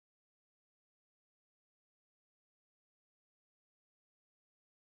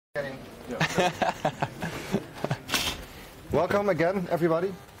Yeah. Welcome again,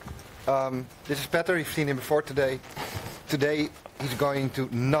 everybody. This is Petr. You've seen him before today. Today, he's going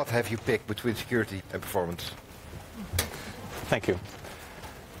to not have you pick between security and performance. Thank you.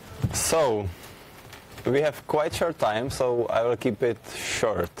 So, we have quite short time, so I will keep it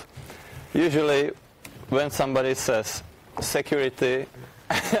short. Usually, when somebody says security,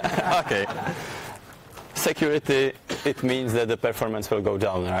 okay, security, it means that the performance will go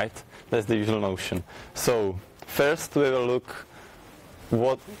down, right? That's the usual notion. So, first we will look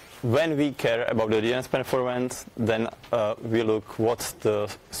when we care about the DNS performance, then we look what's the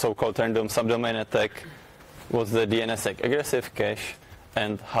so-called random subdomain attack, what's the DNSSEC aggressive cache,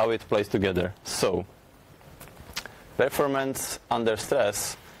 and how it plays together. So, performance under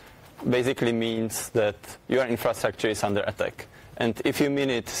stress basically means that your infrastructure is under attack. And if you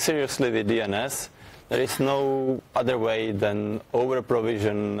mean it seriously with DNS, there is no other way than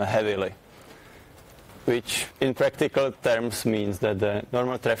over-provision heavily, which in practical terms means that the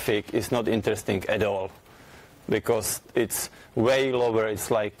normal traffic is not interesting at all, because it's way lower. It's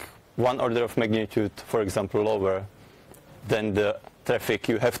like 1 order of magnitude, for example, lower than the traffic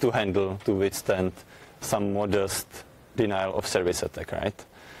you have to handle to withstand some modest denial of service attack, right?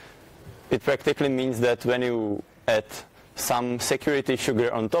 It practically means that when you add some security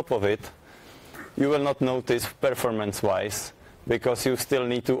sugar on top of it, you will not notice performance-wise, because you still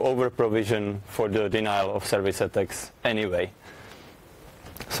need to over-provision for the denial of service attacks anyway.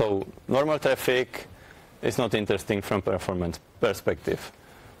 So normal traffic is not interesting from performance perspective.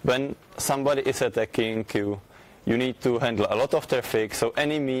 When somebody is attacking you, you need to handle a lot of traffic, so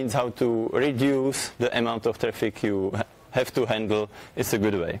any means how to reduce the amount of traffic you have to handle is a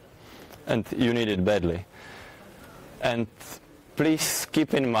good way. And you need it badly. And please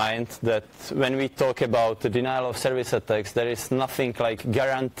keep in mind that when we talk about the denial of service attacks, there is nothing like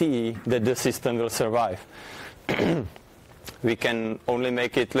guarantee that the system will survive. We can only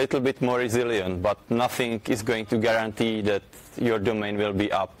make it a little bit more resilient, but nothing is going to guarantee that your domain will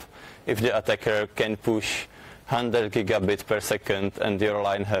be up. If the attacker can push 100 gigabits per second and your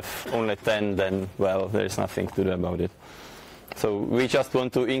line have only 10, then, well, there is nothing to do about it. So we just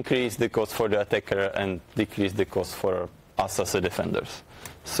want to increase the cost for the attacker and decrease the cost for us as the defenders.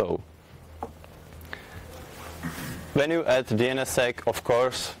 So when you add DNSSEC, of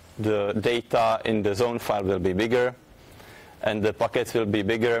course, the data in the zone file will be bigger and the packets will be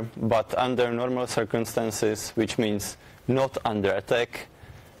bigger, but under normal circumstances, which means not under attack,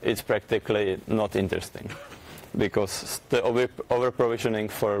 it's practically not interesting, because the over-provisioning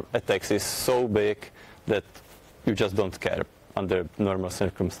for attacks is so big that you just don't care under normal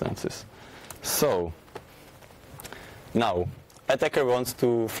circumstances. So now, attacker wants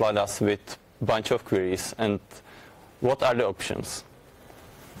to flood us with a bunch of queries, and what are the options?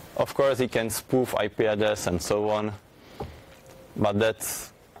 Of course, he can spoof IP address and so on, but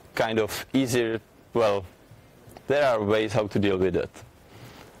that's kind of easier. Well, there are ways how to deal with it.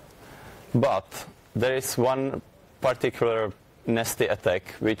 But there is one particular nasty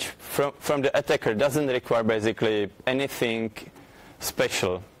attack, which from the attacker doesn't require basically anything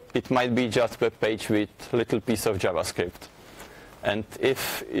special. It might be just a web page with a little piece of JavaScript. And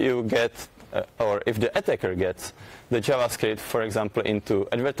if you get, or if the attacker gets the JavaScript, for example, into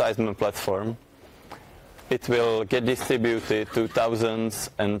advertisement platform, it will get distributed to thousands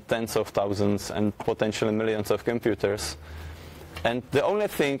and tens of thousands and potentially millions of computers. And the only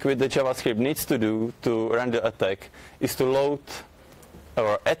thing with the JavaScript needs to do to run the attack is to load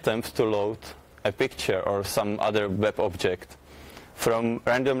or attempt to load a picture or some other web object from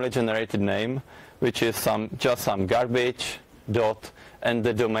randomly generated name, which is just some garbage, dot, and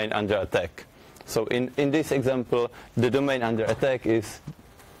the domain under attack. So in this example, the domain under attack is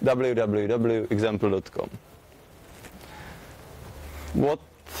www.example.com.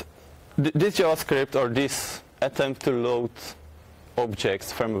 This JavaScript or this attempt to load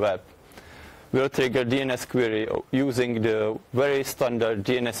objects from web will trigger DNS query using the very standard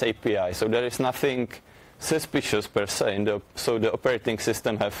DNS API. So there is nothing suspicious per se, so the operating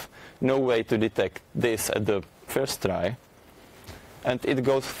system have no way to detect this at the first try. And it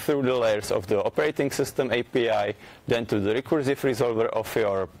goes through the layers of the operating system API, then to the recursive resolver of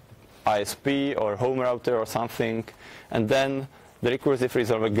your ISP or home router or something, and then the recursive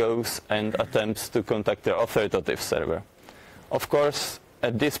resolver goes and attempts to contact the authoritative server. Of course,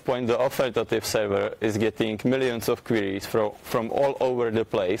 at this point, the authoritative server is getting millions of queries from all over the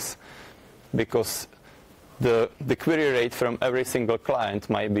place, because the query rate from every single client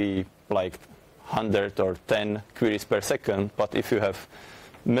might be like 100 or 10 queries per second, but if you have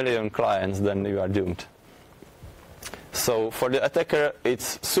million clients, then you are doomed. So for the attacker,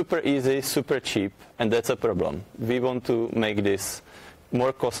 it's super easy, super cheap, and that's a problem. We want to make this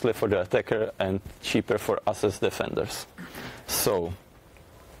more costly for the attacker and cheaper for us as defenders. So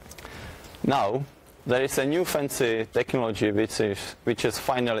now there is a new fancy technology which is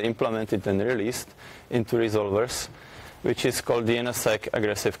finally implemented and released into resolvers, which is called DNSSEC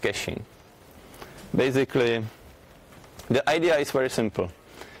aggressive caching. Basically, the idea is very simple.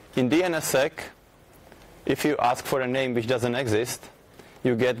 In DNSSEC, if you ask for a name which doesn't exist,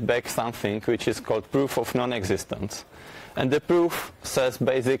 you get back something which is called proof of non-existence. And the proof says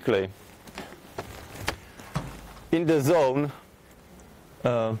basically, in the zone,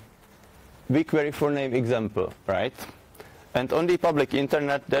 we query for name example, right? And on the public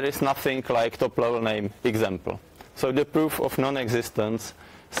internet, there is nothing like top-level name example. So the proof of non-existence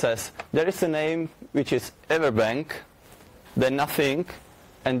says there is a name which is Everbank, then nothing,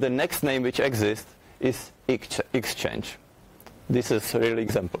 and the next name which exists is exchange. This is a real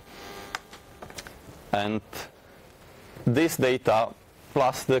example. And this data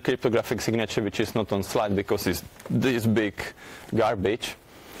plus the cryptographic signature, which is not on slide because it's this big garbage,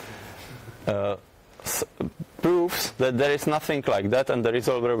 proves that there is nothing like that, and the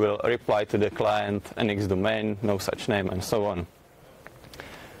resolver will reply to the client, NX domain, no such name, and so on.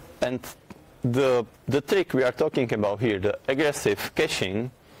 And the trick we are talking about here, the aggressive caching,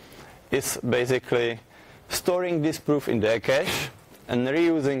 is basically storing this proof in the cache and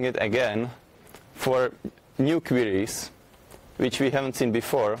reusing it again for new queries, which we haven't seen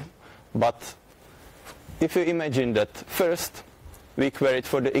before. But if you imagine that first we queried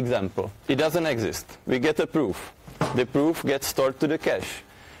for the example, it doesn't exist. We get a proof. The proof gets stored to the cache.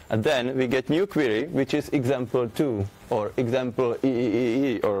 And then we get new query, which is example 2 or example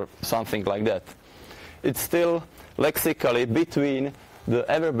EEE or something like that. It's still lexically between the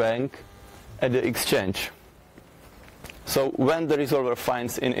Everbank and the exchange. So when the resolver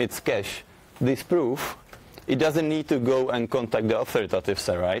finds in its cache this proof, it doesn't need to go and contact the authoritative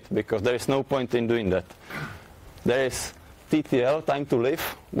server, right? Because there is no point in doing that. There is TTL, time to live,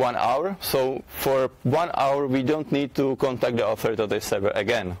 1 hour. So for 1 hour, we don't need to contact the authoritative server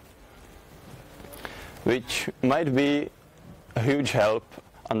again, which might be a huge help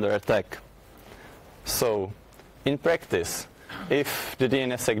under attack. So in practice, if the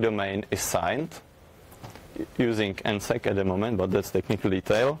DNSSEC domain is signed, using NSEC at the moment, but that's technical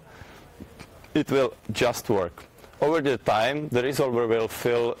detail, it will just work. Over the time, the resolver will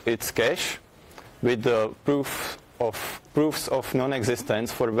fill its cache with the proofs of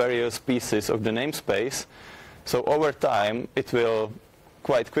non-existence for various pieces of the namespace. So over time, it will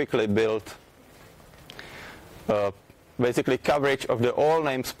quite quickly build basically coverage of the whole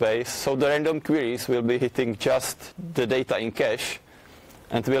namespace, so the random queries will be hitting just the data in cache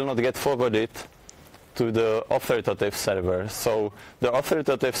and will not get forwarded to the authoritative server. So the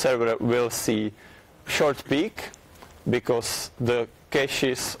authoritative server will see short peak because the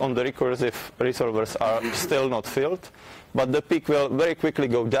caches on the recursive resolvers are still not filled, but the peak will very quickly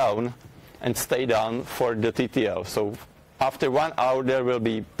go down and stay down for the TTL. So after 1 hour there will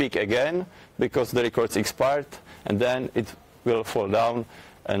be peak again because the records expired, and then it will fall down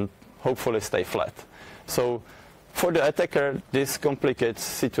and hopefully stay flat. So for the attacker, this complicates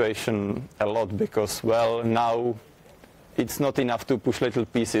situation a lot because, well, now it's not enough to push little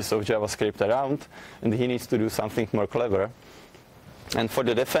pieces of JavaScript around, and he needs to do something more clever. And for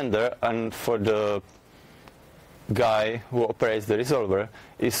the defender and for the guy who operates the resolver,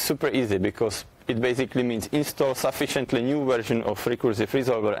 it's super easy because it basically means install sufficiently new version of recursive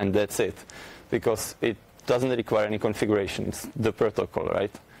resolver and that's it, because it doesn't require any configuration. It's the protocol,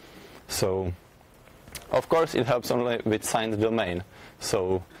 right? So of course it helps only with signed domain.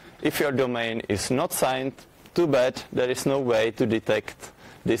 So if your domain is not signed, too bad, there is no way to detect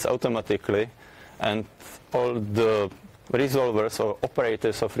this automatically, and all the resolvers or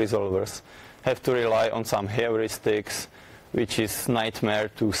operators of resolvers have to rely on some heuristics, which is nightmare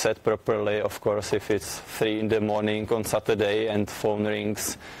to set properly. Of course, if it's 3 in the morning on Saturday and phone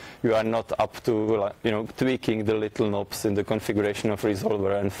rings, you are not up to tweaking the little knobs in the configuration of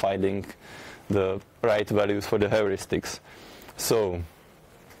resolver and finding the right values for the heuristics. So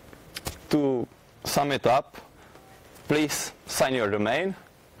to sum it up, please sign your domain.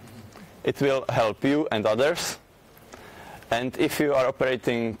 It will help you and others. And if you are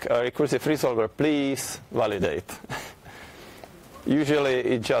operating a recursive resolver, please validate. Usually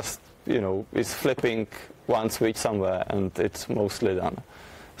it just is flipping one switch somewhere and it's mostly done.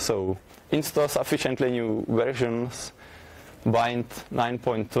 So install sufficiently new versions. Bind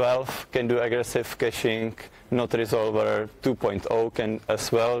 9.12 can do aggressive caching. Not resolver 2.0 can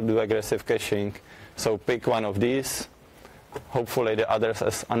as well do aggressive caching. So pick one of these hopefully the others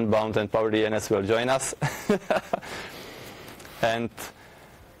as Unbound and Power DNS will join us. And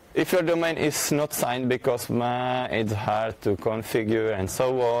if your domain is not signed because it's hard to configure and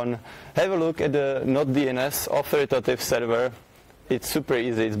so on, have a look at the not DNS authoritative server. It's super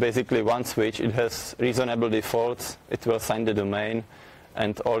easy. It's basically one switch. It has reasonable defaults. It will sign the domain,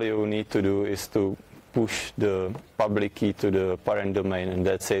 and all you need to do is to push the public key to the parent domain, and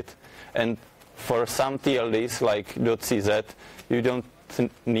that's it. And for some TLDs like .cz, you don't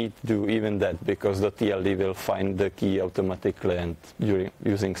need to do even that, because the TLD will find the key automatically, and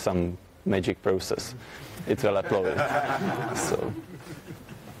using some magic process, it will upload it. So.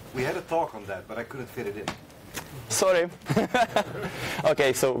 We had a talk on that, but I couldn't fit it in. Sorry.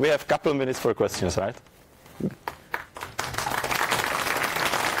 Okay, so we have a couple minutes for questions, right?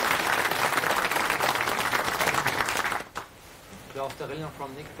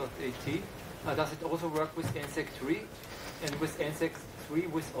 From Nick.at. Does it also work with NSEC3 and with NSEC3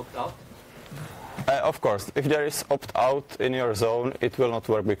 with opt-out? Of course. If there is opt-out in your zone, it will not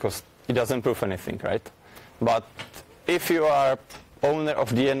work because it doesn't prove anything, right? But if you are owner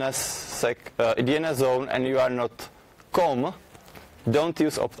of DNS zone and you are not COM, don't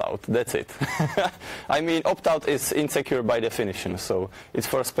use opt-out. That's it. I mean, opt-out is insecure by definition, so it's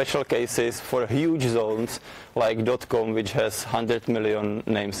for special cases, for huge zones like .com, which has 100 million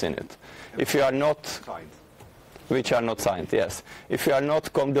names in it. If you are not signed, which are not signed, yes. If you are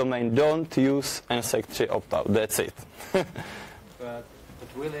not COM domain, don't use NSEC3 opt-out. That's it. but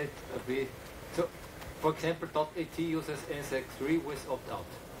will it be? So, for example, .at uses NSEC3 with opt-out.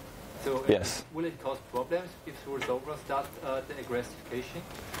 So yes. Will it cause problems if the resolver starts the aggressive caching?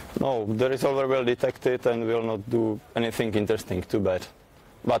 No, the resolver will detect it and will not do anything interesting, too bad.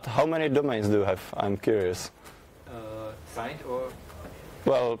 But how many domains do you have? I'm curious. Signed or?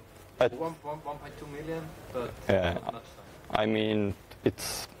 Well, at 1.2 million, but yeah, not much signed. I mean,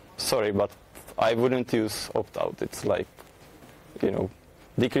 it's, sorry, but I wouldn't use opt-out. It's like, you know,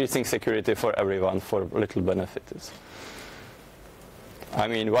 decreasing security for everyone for little benefits. I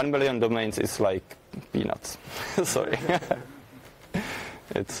mean, 1 million domains is like peanuts. Sorry.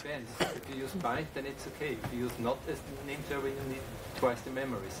 It's depends. If you use bind, then it's okay. If you use not as the name server, you need twice the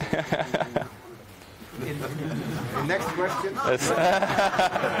memory. So Next question.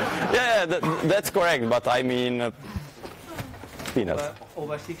 yeah, that's correct. But I mean, peanuts.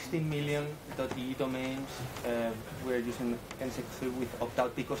 Over 16 million .de domains we're using NSEC3 with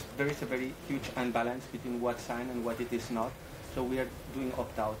opt-out because there is a very huge unbalance between what's signed and what it is not. So we are doing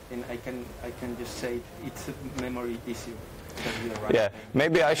opt-out, and I can just say it's a memory issue. Right. Yeah,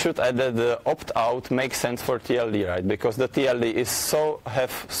 maybe I should add that the opt-out makes sense for TLD, right? Because the TLD is so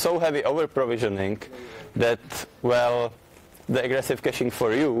heavy over provisioning that, well, the aggressive caching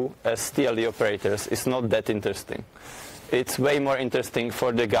for you as TLD operators is not that interesting. It's way more interesting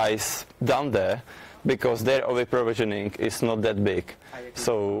for the guys down there because their over provisioning is not that big.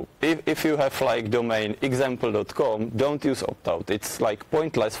 So if you have like domain example.com, don't use opt-out. It's like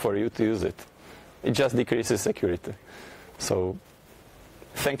pointless for you to use it. It just decreases security. So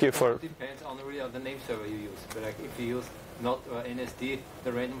thank you for... It depends on really on the name server you use. But like if you use not or NSD,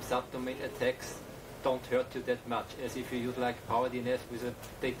 the random subdomain attacks don't hurt you that much as if you use like Power DNS with a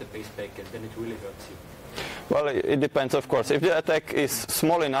database backend, then it really hurts you. Well, it depends, of course. If the attack is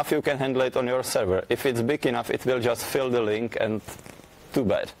small enough, you can handle it on your server. If it's big enough, it will just fill the link, and too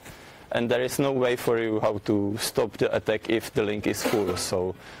bad. And there is no way for you how to stop the attack if the link is full.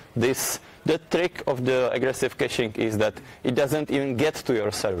 So the trick of the aggressive caching is that it doesn't even get to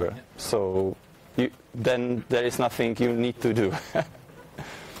your server. So then there is nothing you need to do.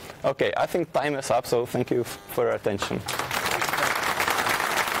 Okay, I think time is up, so thank you for your attention.